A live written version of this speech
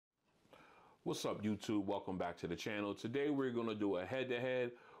What's up, YouTube? Welcome back to the channel. Today we're going to do a head-to-head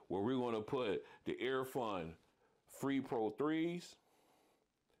where we're going to put the EarFun Free Pro 3s.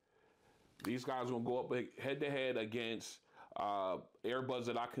 These guys are going to go up head-to-head against earbuds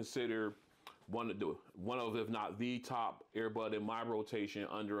that I consider one of, if not the top earbud in my rotation,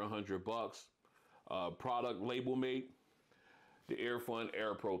 under $100. Product label mate, the Earfun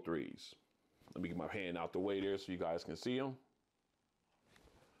Air Pro 3s. Let me get my hand out the way there so you guys can see them.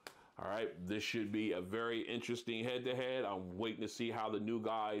 All right, this should be a very interesting head-to-head. I'm waiting to see how the new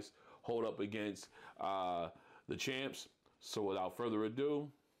guys hold up against the champs. So without further ado,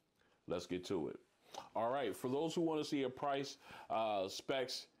 let's get to it. All right, for those who want to see a price,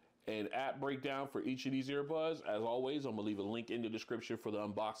 specs, and app breakdown for each of these earbuds, as always, I'm gonna leave a link in the description for the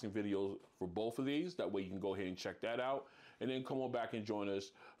unboxing videos for both of these. That way you can go ahead and check that out, and then come on back and join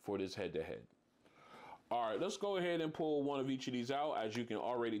us for this head-to-head. All right, let's go ahead and pull one of each of these out. As you can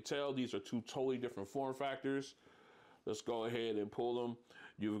already tell, these are two totally different form factors. Let's go ahead and pull them.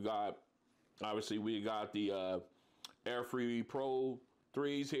 You've got, obviously, we got the Air Free Pro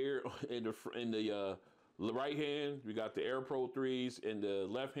 3s here in the right hand. We got the Air Pro 3s in the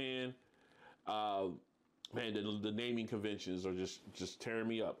left hand. Man, the naming conventions are just tearing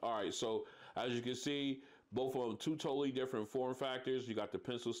me up. All right, so as you can see, both of them two totally different form factors. You got the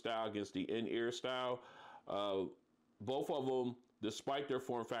pencil style against the in-ear style. Both of them, despite their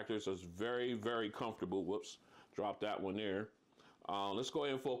form factors, is very, very comfortable. Whoops, dropped that one there. Let's go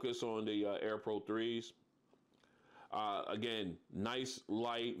ahead and focus on the Air Pro 3s. Again, nice,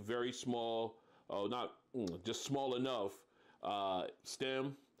 light, very small. Just small enough.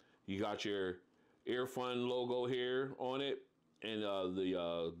 Stem. You got your EarFun logo here on it, and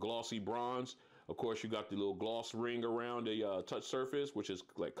the glossy bronze. Of course, you got the little gloss ring around the touch surface, which is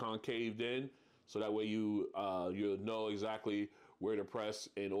like concaved in, so that way you'll know exactly where to press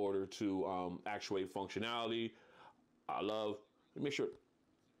in order to actuate functionality. Let me make sure.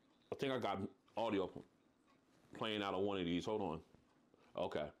 I think I got audio playing out on one of these. Hold on.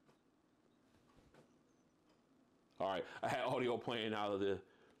 Okay. All right. I had audio playing out of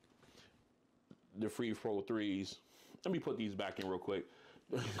the Free Pro 3s. Let me put these back in real quick.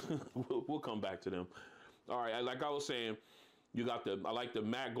 we'll come back to them. All right, like I was saying, you got I like the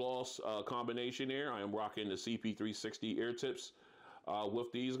matte gloss combination there. I am rocking the CP360 ear tips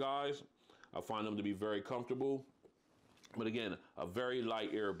with these guys. I find them to be very comfortable, but again, a very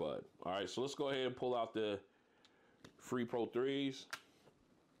light earbud. All right, so let's go ahead and pull out the Free Pro 3s.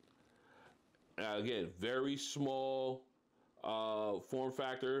 Again, very small form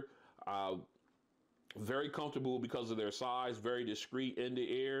factor. Very comfortable because of their size, very discreet in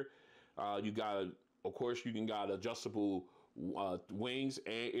the ear. You got, of course, you can got adjustable wings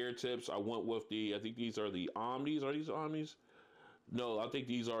and ear tips. I went with I think these are the Omnis. Are these Omnis? No, I think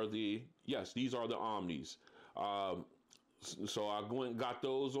these are yes, these are the Omnis. So I went and got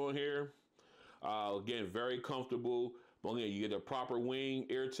those on here. Again, very comfortable. But again, you get a proper wing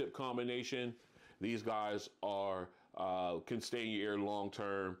ear tip combination. These guys can stay in your ear long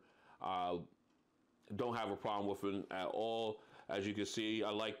term. Don't have a problem with it at all. As you can see,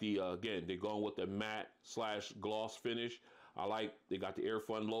 I like again, they're going with the matte / gloss finish. They got the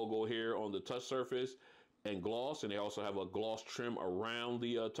EarFun logo here on the touch surface and gloss, and they also have a gloss trim around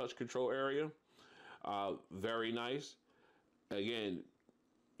the touch control area. Very nice. Again,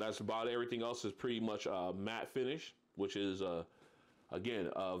 that's about everything else is pretty much matte finish, which is, again,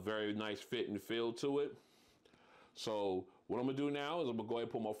 a very nice fit and feel to it. So what I'm gonna do now is I'm gonna go ahead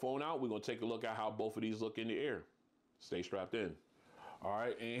and pull my phone out. We're gonna take a look at how both of these look in the ear. Stay strapped in. All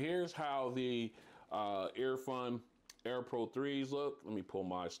right, and here's how the EarFun Air Pro 3s look. Let me pull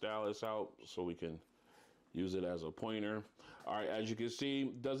my stylus out so we can use it as a pointer. All right, as you can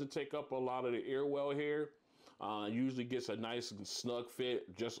see, doesn't take up a lot of the ear well here. Usually gets a nice and snug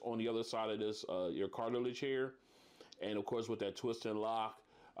fit just on the other side of this ear cartilage here. And of course, with that twist and lock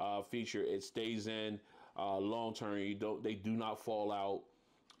feature, it stays in long term. They do not fall out.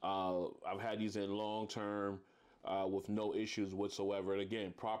 I've had these in long term with no issues whatsoever. And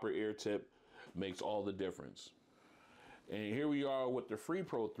again, proper ear tip makes all the difference. And here we are with the Free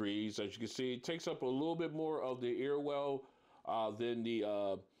Pro 3s. As you can see, it takes up a little bit more of the ear well than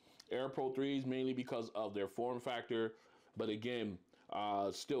the Air Pro 3s, mainly because of their form factor. But again,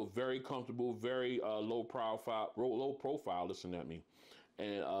 still very comfortable, very low profile. Listen at me,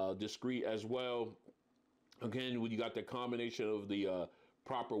 and discreet as well. Again, when you got the combination of the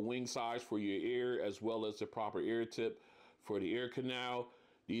proper wing size for your ear, as well as the proper ear tip for the ear canal,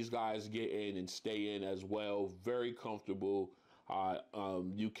 these guys get in and stay in as well. Very comfortable.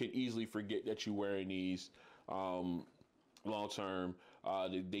 You can easily forget that you're wearing these long term.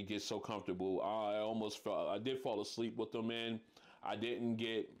 They get so comfortable. I did fall asleep with them in. I didn't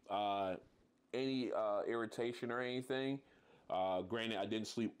get any irritation or anything. Granted, I didn't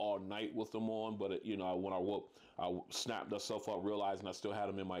sleep all night with them on, but when I woke, I snapped myself up, realizing I still had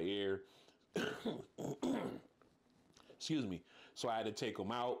them in my ear. Excuse me. So I had to take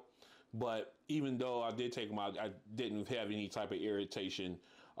them out. But even though I did take them out, I didn't have any type of irritation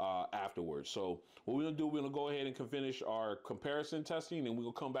afterwards. So what we're gonna do, we're gonna go ahead and finish our comparison testing, and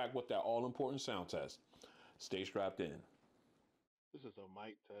we'll come back with that all-important sound test. Stay strapped in. This is a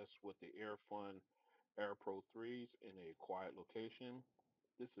mic test with the EarFun Air Pro 3s in a quiet location.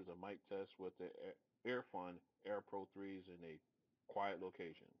 This is a mic test with the EarFun Air Pro 3s in a quiet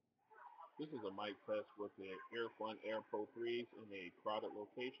location. This is a mic test with the EarFun Air Pro 3s in a crowded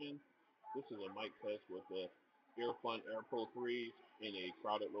location. This is a mic test with the EarFun Air Pro 3s in a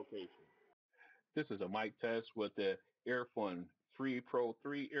crowded location. This is a mic test with the EarFun Free Pro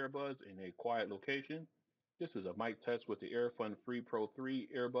 3 earbuds in a quiet location. This is a mic test with the EarFun Free Pro 3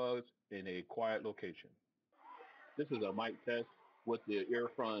 earbuds in a quiet location. This is a mic test with the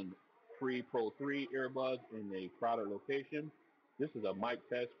EarFun Free Pro 3 earbuds in a crowded location. This is a mic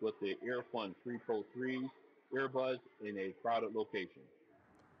test with the EarFun Free Pro 3 earbuds in a crowded location.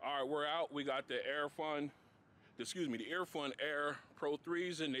 All right, we're out. We got the the EarFun Air Pro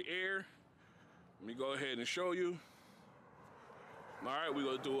 3s in the air. Let me go ahead and show you. All right, we're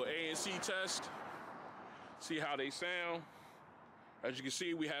gonna do an ANC test, see how they sound. As you can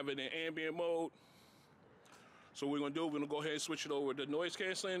see, we have it in ambient mode. So what we're gonna do, we're gonna go ahead and switch it over to noise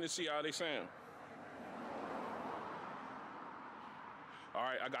canceling and see how they sound. All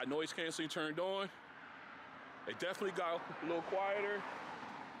right, I got noise canceling turned on. It definitely got a little quieter.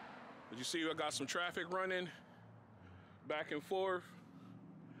 As you see, I got some traffic running back and forth.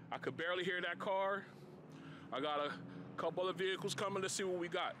 I could barely hear that car. I got a couple other vehicles coming to see what we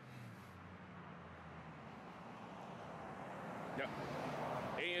got. Yep.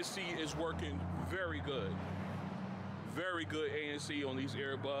 ANC is working very good. Very good ANC on these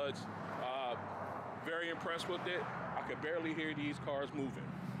earbuds. Very impressed with it. I could barely hear these cars moving.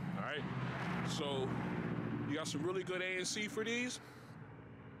 All right. So you got some really good ANC for these.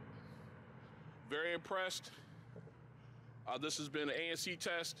 Very impressed. This has been an ANC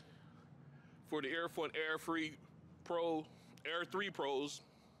test for the EarFun Air Free Pro, Air 3 Pros.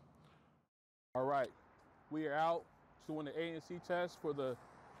 All right, we are out doing the ANC test for the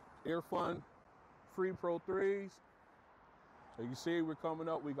EarFun Free Pro 3s. So you see we're coming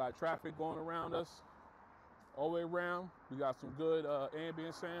up, we got traffic going around us all the way around. We got some good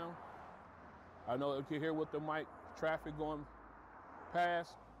ambient sound. I know you can hear with the mic traffic going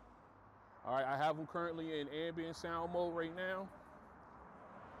past. All right, I have them currently in ambient sound mode right now.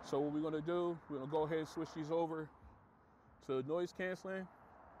 So what we're gonna do, we're gonna go ahead and switch these over to noise canceling.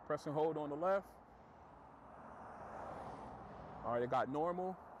 Press and hold on the left. All right, I got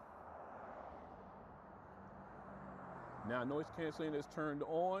normal. Now noise canceling is turned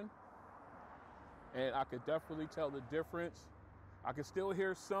on, and I could definitely tell the difference. I can still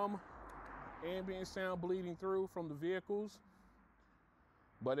hear some ambient sound bleeding through from the vehicles,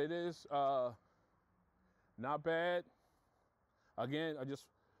 but it is not bad. Again, I just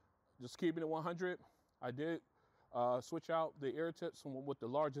keeping it 100. I did switch out the ear tips with the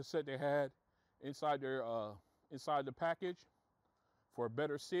largest set they had inside the package for a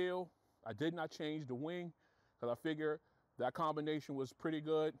better seal. I did not change the wing because I figured that combination was pretty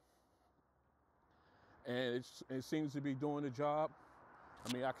good, and it seems to be doing the job.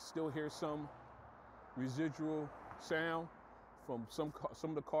 I mean, I can still hear some residual sound from some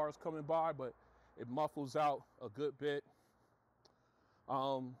of the cars coming by, but it muffles out a good bit.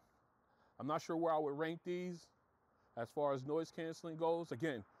 I'm not sure where I would rank these as far as noise canceling goes.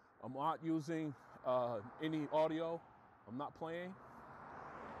 Again, I'm not using any audio. I'm not playing.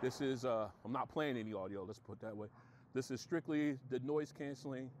 I'm not playing any audio, let's put it that way. This is strictly the noise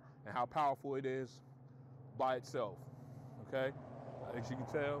canceling and how powerful it is by itself, okay? As you can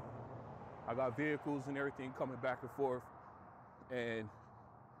tell, I got vehicles and everything coming back and forth, and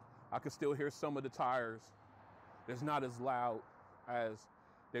I can still hear some of the tires. It's not as loud as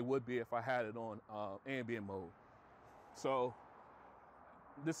they would be if I had it on ambient mode. So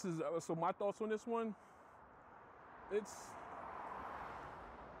so my thoughts on this one,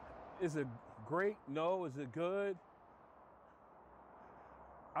 is it great? No. Is it good?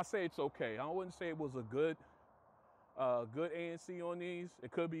 I say it's okay. I wouldn't say it was a good ANC on these.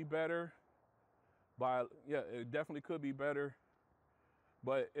 It could be better. It definitely could be better.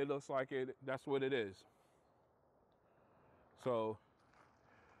 But it looks like that's what it is. So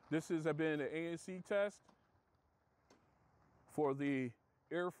this has been an ANC test for the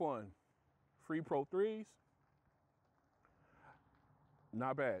EarFun Free Pro 3s.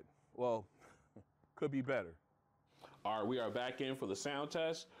 Not bad. Well, could be better. All right, we are back in for the sound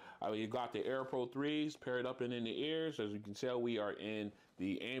test. You got the Air Pro 3s paired up and in the ears. As you can tell, we are in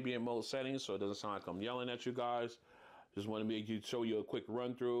the ambient mode settings, so it doesn't sound like I'm yelling at you guys. Just want to show you a quick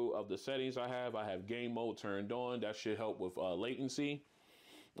run through of the settings I have. I have game mode turned on. That should help with latency.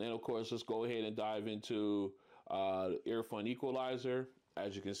 And of course, let's go ahead and dive into EarFun equalizer.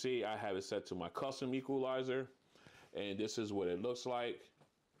 As you can see, I have it set to my custom equalizer, and this is what it looks like.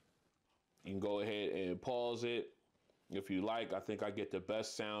 You can go ahead and pause it if you like. I think I get the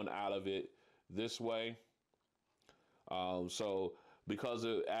best sound out of it this way. So because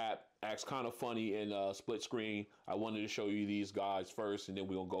the app acts kind of funny in split screen, I wanted to show you these guys first, and then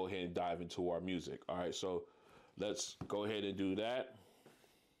we're gonna go ahead and dive into our music. All right, so let's go ahead and do that.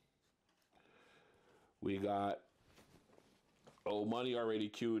 We got Old Money already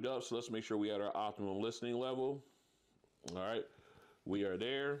queued up, so let's make sure we at our optimum listening level. All right, we are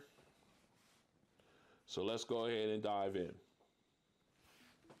there. So let's go ahead and dive in.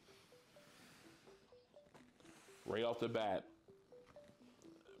 Right off the bat,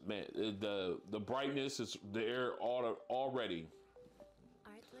 man, the brightness is there already.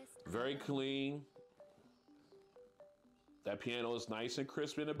 Very clean. That piano is nice and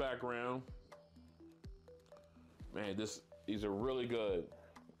crisp in the background. Man, these are really good.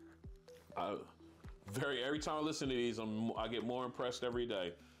 Every time I listen to these, I get more impressed every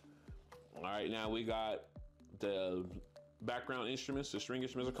day. All right, now we got the background instruments, the string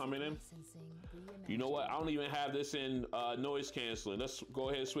instruments are coming in. You know what? I don't even have this in noise canceling. Let's go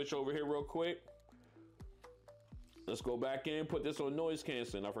ahead and switch over here real quick. Let's go back in, put this on noise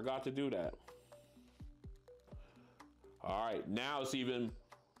canceling. I forgot to do that. All right, now it's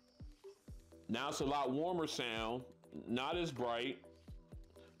a lot warmer sound, not as bright,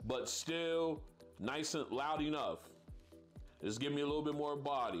 but still nice and loud enough. Just give me a little bit more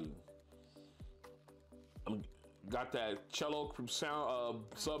body. Got that cello sound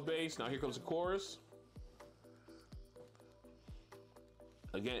sub bass. Now here comes the chorus.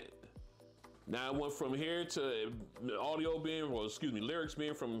 Again, now I went from here to lyrics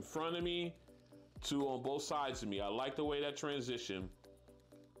being from in front of me to on both sides of me. I like the way that transition.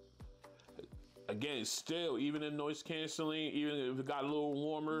 Again, still, even in noise canceling, even if it got a little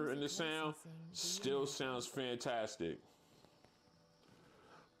warmer in the sound, still sounds fantastic.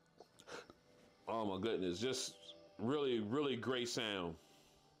 Oh my goodness, just really, really great sound.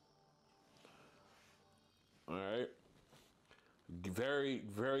 All right. Very,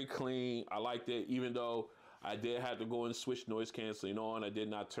 very clean. I liked it, even though I did have to go and switch noise canceling on. I did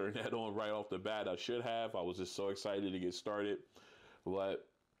not turn that on right off the bat. I should have. I was just so excited to get started. But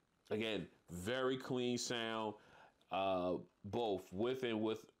again, very clean sound, both with and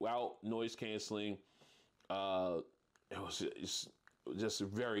without noise canceling. It was just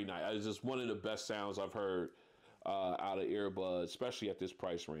very nice. It's just one of the best sounds I've heard out of earbuds, especially at this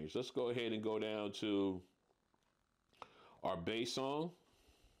price range. Let's go ahead and go down to our bass song.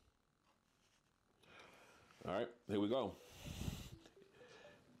 All right, here we go.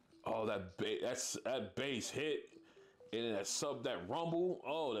 Oh, that bass hit, and that rumble.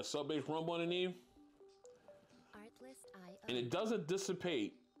 Oh, that sub bass rumble underneath. And it doesn't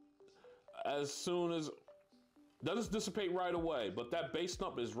dissipate doesn't dissipate right away, but that bass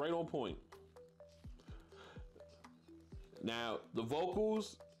thump is right on point. Now, the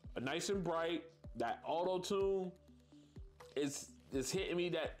vocals are nice and bright. That auto-tune is hitting me.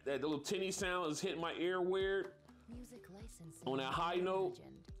 That little tinny sound is hitting my ear weird on that high note.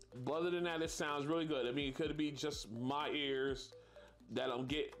 But other than that, it sounds really good. I mean, it could be just my ears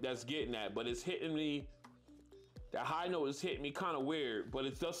that's getting that, but it's hitting me. That high note is hitting me kind of weird, but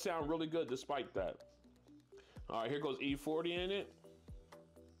it does sound really good despite that. All right, here goes E40 in it.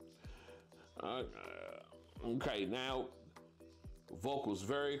 Okay, now vocals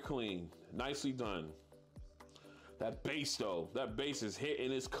very clean, nicely done. That bass though, that bass is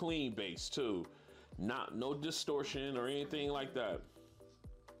hitting. It's clean bass too, no distortion or anything like that.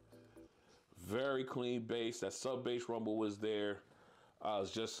 Very clean bass. That sub bass rumble was there.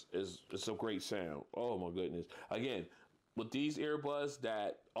 It's a great sound. Oh my goodness. Again, with these earbuds,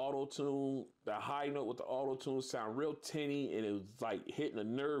 that auto tune, that high note with the auto tune sound real tinny, and it was like hitting a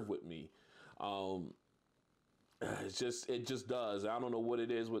nerve with me. It just does. I don't know what it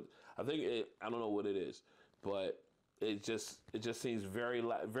is I don't know what it is, but it just seems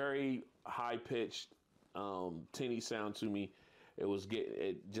very high pitched, tinny sound to me.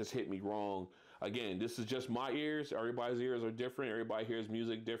 It just hit me wrong. Again, this is just my ears. Everybody's ears are different. Everybody hears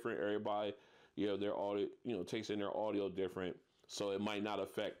music different. Everybody their audio, takes in their audio different, so it might not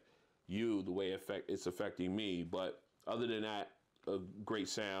affect you the way it's affecting me. But other than that, a great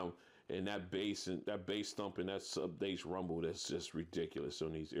sound, and that bass thumping, that sub bass rumble, that's just ridiculous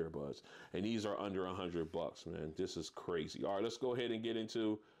on these earbuds. And these are under $100, man. This is crazy. All right, let's go ahead and get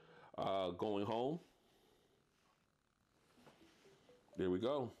into going home. There we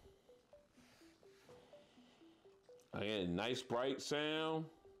go. Again, nice bright sound.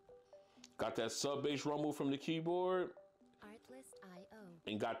 Got that sub bass rumble from the keyboard.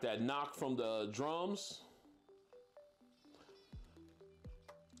 And got that knock from the drums.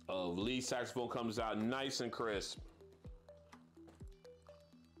 Lead saxophone comes out nice and crisp.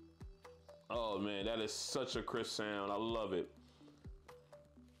 Oh man, that is such a crisp sound. I love it.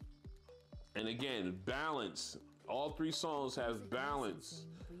 And again, balance. All three songs have balance.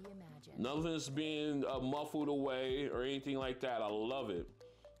 Nothing's being muffled away or anything like that. I love it.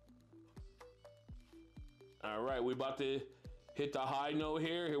 All right, we're about to hit the high note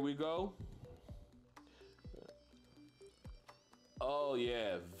here. Here we go. Oh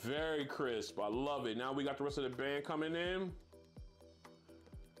yeah, very crisp. I love it. Now we got the rest of the band coming in.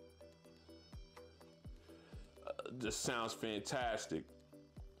 This sounds fantastic.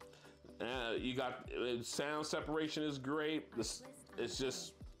 You got sound separation is great. It's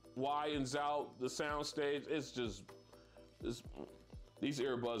just widens out the sound stage. These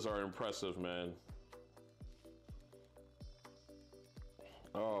earbuds are impressive, man.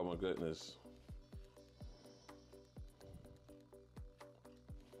 Oh my goodness.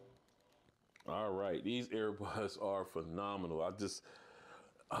 All right, these earbuds are phenomenal.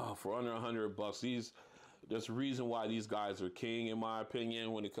 For under $100, there's a reason why these guys are king, in my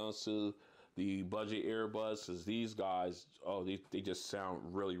opinion, when it comes to the budget earbuds, because these guys, they just sound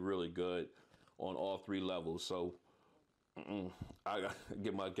really, really good on all three levels. So I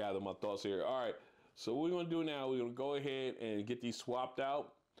gotta gather my thoughts here. All right, so what we're gonna do now, we're gonna go ahead and get these swapped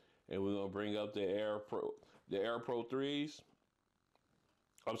out, and we're gonna bring up the Air Pro 3s.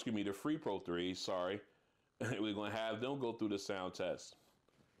 Oh, excuse me, the Free Pro 3s, sorry. We're gonna have them go through the sound test.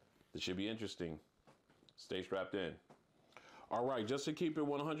 It should be interesting. Stay strapped in. All right, just to keep it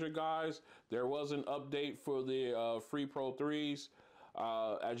 100, guys, there was an update for the Free Pro 3s.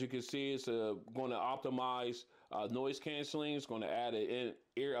 As you can see, it's going to optimize noise canceling. It's going to add an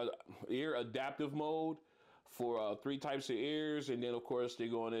ear adaptive mode for 3 types of ears, and then of course they're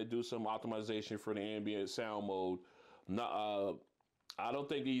going to do some optimization for the ambient sound mode. I don't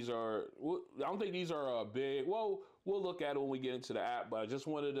think these are big. Well, we'll look at it when we get into the app, but I just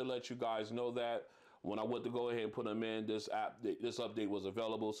wanted to let you guys know that when I went to go ahead and put them in, this update was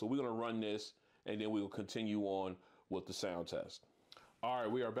available. So we're going to run this, and then we will continue on with the sound test. All right,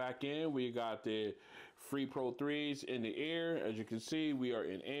 we are back in. We got the Free Pro 3s in the ear. As you can see, we are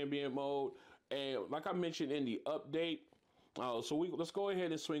in ambient mode. And like I mentioned in the update, let's go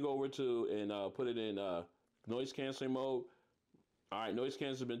ahead and swing over to and put it in noise canceling mode. All right, noise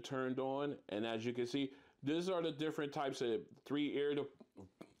cancel has been turned on, and as you can see, these are the different types of 3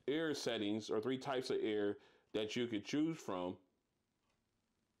 ear settings, or 3 types of ear that you could choose from.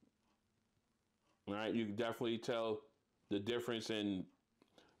 All right, you can definitely tell the difference in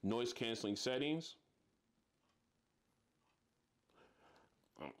noise canceling settings.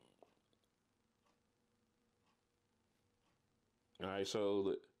 All right,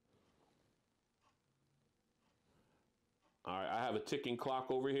 all right, I have a ticking clock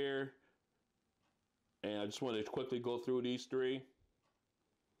over here, and I just want to quickly go through these 3,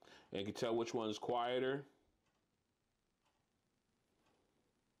 and you can tell which one is quieter.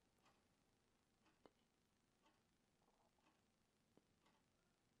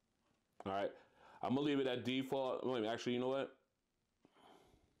 All right, I'm gonna leave it at default. Actually, you know what?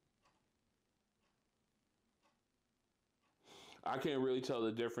 I can't really tell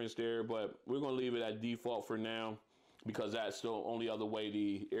the difference there, but we're gonna leave it at default for now, because that's the only other way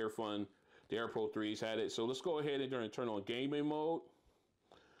the Air Pro 3s had it. So let's go ahead and turn on gaming mode.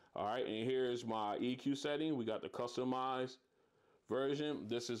 All right, and here's my EQ setting. We got the customized version.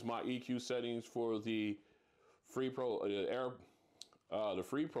 This is my EQ settings for the Free Pro, the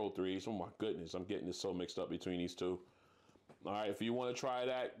Free Pro 3s. Oh my goodness, I'm getting this so mixed up between these 2. All right, if you want to try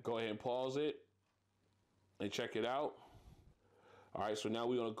that, go ahead and pause it and check it out. All right, so now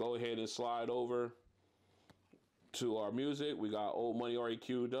we're gonna go ahead and slide over to our music. We got Old Money already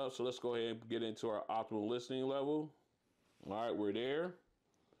queued up, so let's go ahead and get into our optimal listening level. All right, we're there.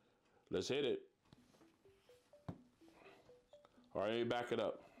 Let's hit it. All right, let me back it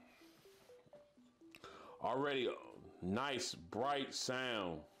up. Already, nice, bright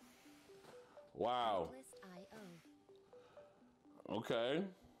sound. Wow. Okay.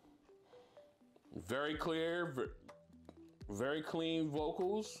 Very clear, very clean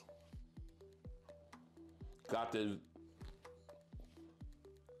vocals. Got the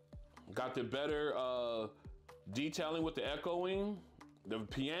better detailing with the echoing. The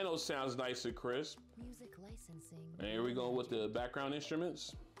piano sounds nice and crisp. Music licensing. And here we go with the background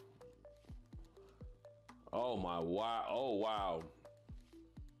instruments. Oh my, wow, oh wow.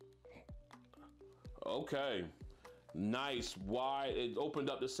 Okay, nice, wide. It opened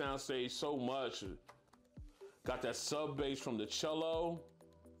up the soundstage so much. Got that sub bass from the cello.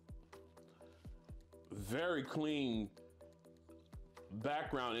 Very clean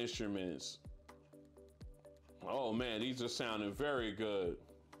background instruments. Oh man, these are sounding very good.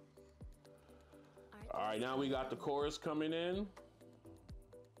 All right, now we got the chorus coming in.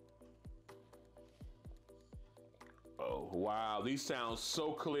 Oh wow, these sound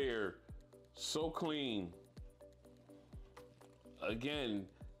so clear, so clean. Again,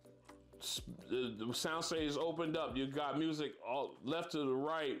 the soundstage is opened up. You got music all left to the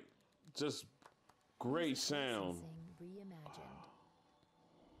right, just great sound.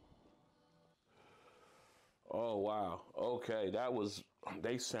 Oh wow. Okay,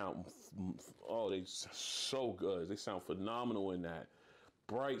 they sound, oh, they so good. They sound phenomenal in that.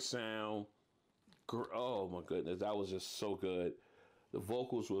 Bright sound. Oh my goodness, that was just so good. The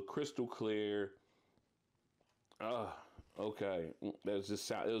vocals were crystal clear. Okay. It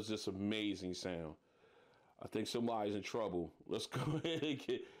was just amazing sound. I think somebody's in trouble. Let's go ahead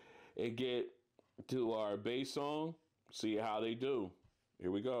and get to our bass song. See how they do.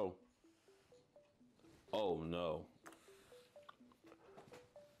 Here we go. Oh no.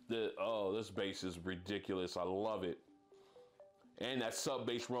 This bass is ridiculous. I love it. And that sub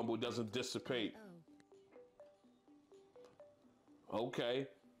bass rumble doesn't dissipate. Okay.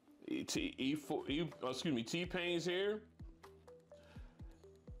 T-Pain's here.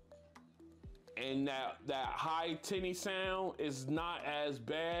 And that high tinny sound is not as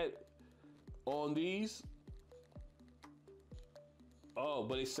bad on these. Oh,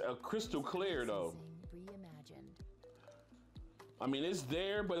 but it's crystal clear though. I mean, it's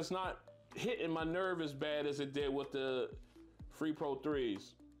there, but it's not hitting my nerve as bad as it did with the Free Pro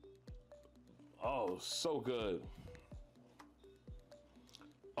 3s. Oh, so good.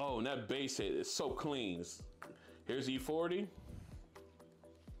 Oh, and that bass hit is so clean. Here's E40.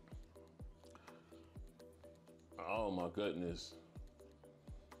 Oh my goodness.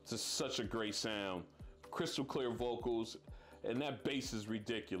 Just such a great sound. Crystal clear vocals, and that bass is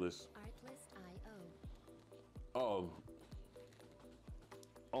ridiculous. Oh.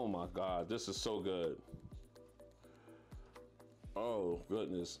 Oh my God, this is so good. Oh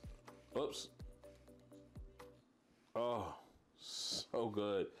goodness. Oops. Oh, so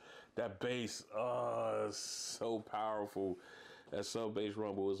good. That bass, so powerful. That sub bass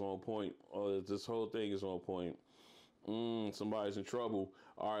rumble is on point. Oh, this whole thing is on point. Somebody's in trouble.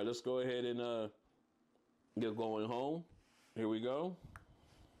 All right, let's go ahead and get going home. Here we go.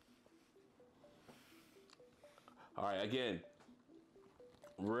 All right, again,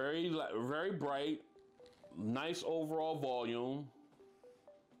 very bright, nice overall volume.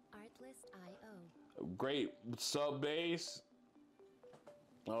 Artlist.io. Great sub bass.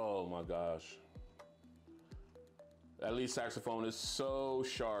 Oh my gosh. That lead saxophone is so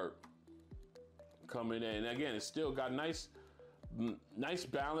sharp coming in. Again, it's still got nice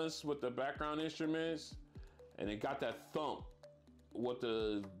balance with the background instruments, and it got that thump with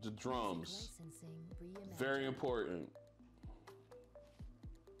the drums. Very important.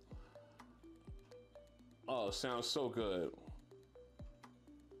 Oh, sounds so good.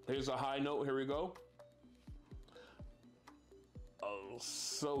 Here's a high note. Here we go. Oh,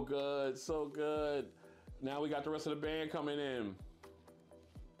 so good, so good. Now we got the rest of the band coming in.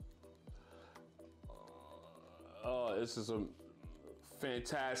 Oh, this is a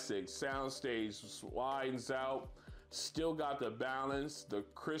fantastic soundstage. Widens out. Still got the balance, the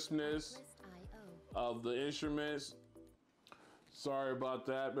crispness of the instruments. Sorry about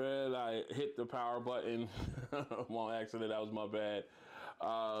that, man. I hit the power button on accident. That was my bad.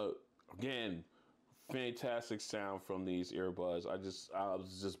 Again, fantastic sound from these earbuds. I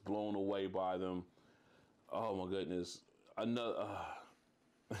was just blown away by them. Oh my goodness. Another.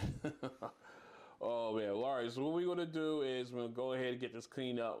 Oh man. All right. So what we're gonna do is we're gonna go ahead and get this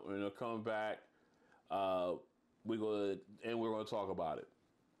cleaned up. We're gonna come back. We're gonna talk about it.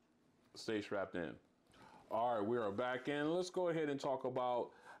 Stay strapped in. All right, we are back in. Let's go ahead and talk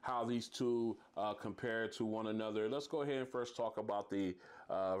about how these two compare to one another. Let's go ahead and first talk about the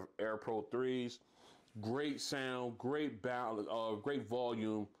Air Pro 3s. Great sound, great balance, great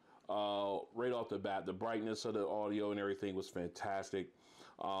volume right off the bat. The brightness of the audio and everything was fantastic.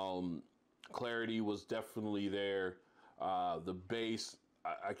 Clarity was definitely there. The bass,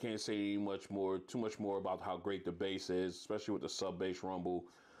 I can't say too much more about how great the bass is, especially with the sub bass rumble.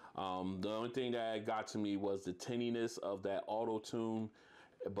 The only thing that got to me was the tinniness of that auto tune,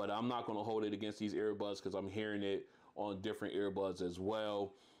 but I'm not going to hold it against these earbuds because I'm hearing it on different earbuds as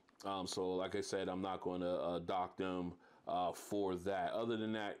well. So like I said, I'm not going to dock them for that. Other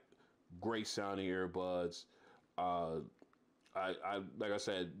than that, great sounding earbuds. I like I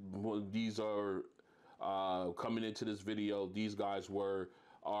said, these are coming into this video. These guys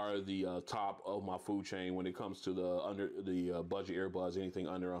are the top of my food chain when it comes to the budget earbuds. Anything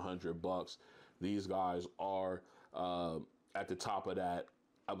under $100, these guys are at the top of that.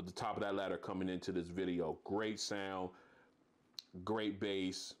 At the top of that ladder coming into this video. Great sound, great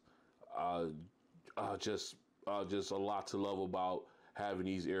bass, just a lot to love about having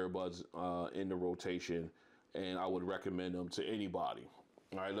these earbuds in the rotation, and I would recommend them to anybody.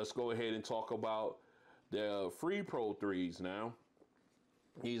 All right, let's go ahead and talk about the Free Pro 3s now.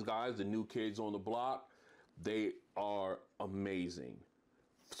 These guys, the new kids on the block, they are amazing.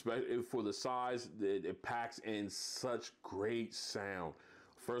 Especially for the size, it packs in such great sound.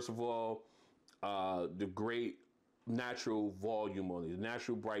 First of all, the great natural volume on these,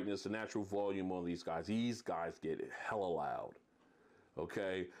 natural brightness, the natural volume on these guys. These guys get hella loud.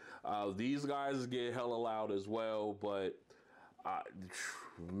 Okay, these guys get hella loud as well, but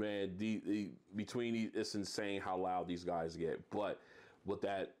man, between these, it's insane how loud these guys get. But with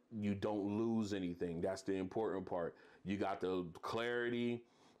that, you don't lose anything. That's the important part. You got the clarity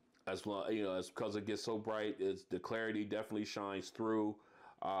as well. You know, it's because it gets so bright. It's the clarity definitely shines through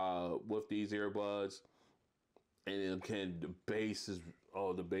with these earbuds. And again, the bass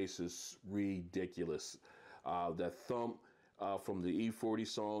is ridiculous. That thump from the E40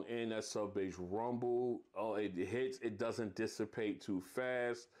 song and that sub bass rumble, it hits. It doesn't dissipate too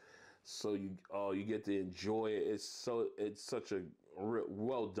fast, so you get to enjoy it. It's such a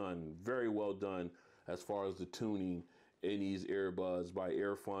well done, very well done as far as the tuning in these earbuds by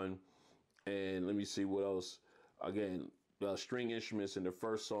EarFun. And let me see what else. Again, string instruments in the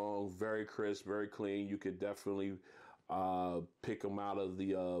first song, very crisp, very clean. You could definitely pick them out of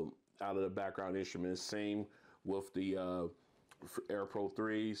the background instruments. Same with the Air Pro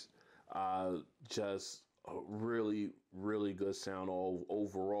 3s. Just a really, really good sound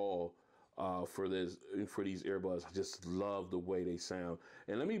overall for these earbuds. I just love the way they sound.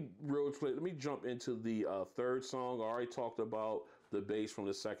 And let me jump into the third song. I already talked about the bass from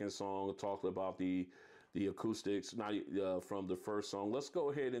the second song. I talked about the acoustics from the first song. Let's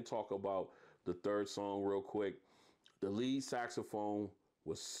go ahead and talk about the third song real quick. The lead saxophone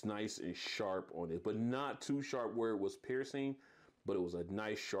was nice and sharp on it, but not too sharp where it was piercing, but it was a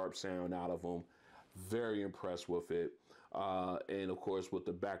nice sharp sound out of them. Very impressed with it. And of course, with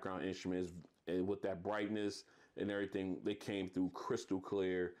the background instruments and with that brightness and everything, they came through crystal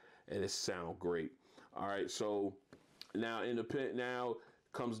clear and it sound great. All right, so now in the pit now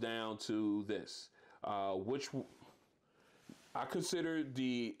comes down to this. Which I consider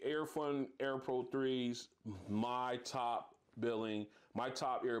the EarFun Air Pro 3s my top billing, my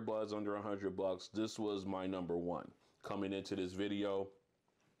top earbuds under $100. This was my number one coming into this video.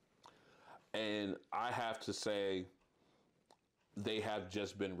 And I have to say, they have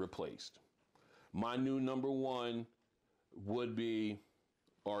just been replaced. My new number one would be,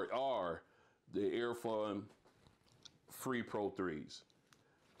 or are, the EarFun Free Pro 3s.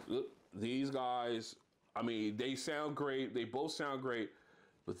 Look, these guys, I mean, they sound great. They both sound great,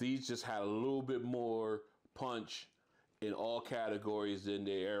 but these just had a little bit more punch in all categories than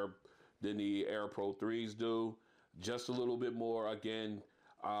the Air Pro 3s do. Just a little bit more. Again,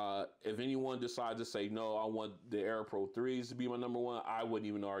 if anyone decides to say, no, I want the Air Pro 3s to be my number one, I wouldn't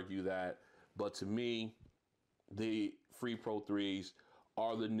even argue that. But to me, the Free Pro 3s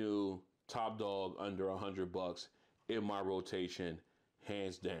are the new top dog under $100 in my rotation,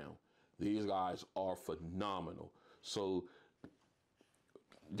 hands down. These guys are phenomenal. So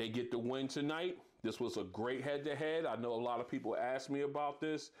they get the win tonight. This was a great head-to-head. I know a lot of people asked me about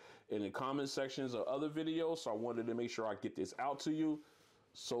this in the comment sections of other videos, so I wanted to make sure I get this out to you.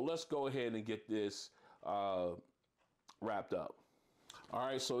 So let's go ahead and get this wrapped up. All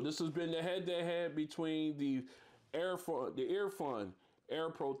right, so this has been the head-to-head between the EarFun Air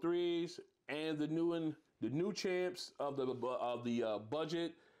Pro 3s and the new champs of the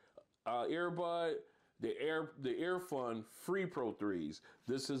budget earbud, the EarFun Free Pro 3s.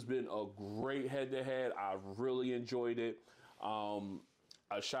 This has been a great head-to-head. I've really enjoyed it.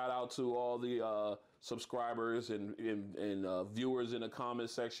 A shout out to all the subscribers and viewers in the comment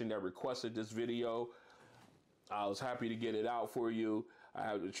section that requested this video. I was happy to get it out for you. I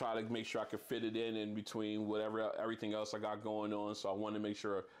have to try to make sure I can fit it in between everything else I got going on. So I want to make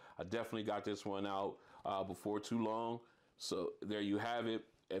sure I definitely got this one out before too long. So there you have it.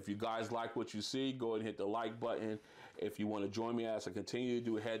 If you guys like what you see, go ahead and hit the like button. If you want to join me as I continue to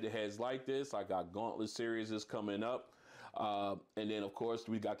do head-to-heads like this, I got Gauntlet Series is coming up. And then, of course,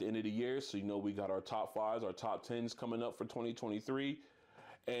 we got the end of the year. So, we got our top 5s, our top 10s coming up for 2023.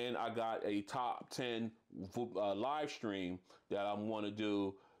 And I got a top 10 live stream that I want to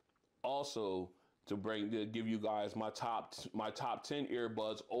do also to give you guys my top 10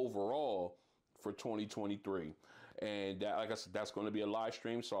 earbuds overall for 2023. And that, like I said, that's going to be a live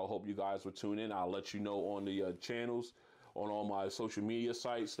stream. So I hope you guys will tune in. I'll let you know on the channels, on all my social media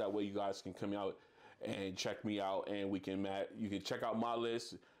sites. That way you guys can come out and check me out, and you can check out my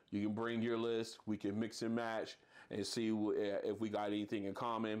list. You can bring your list. We can mix and match and see if we got anything in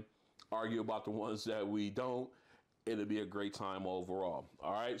common, argue about the ones that we don't. It'll be a great time overall.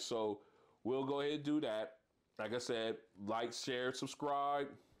 All right, so we'll go ahead and do that. Like I said, like, share, subscribe.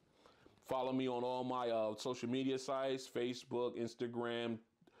 Follow me on all my social media sites, Facebook, Instagram,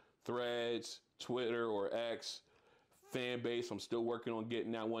 Threads, Twitter, or X. Fan base, I'm still working on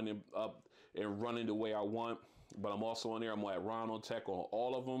getting that one up and running the way I want. But I'm also on there. I'm at RonOnTech on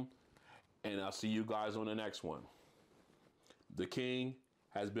all of them. And I'll see you guys on the next one. The king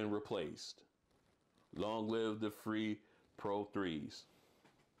has been replaced. Long live the free Pro 3s.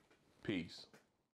 Peace.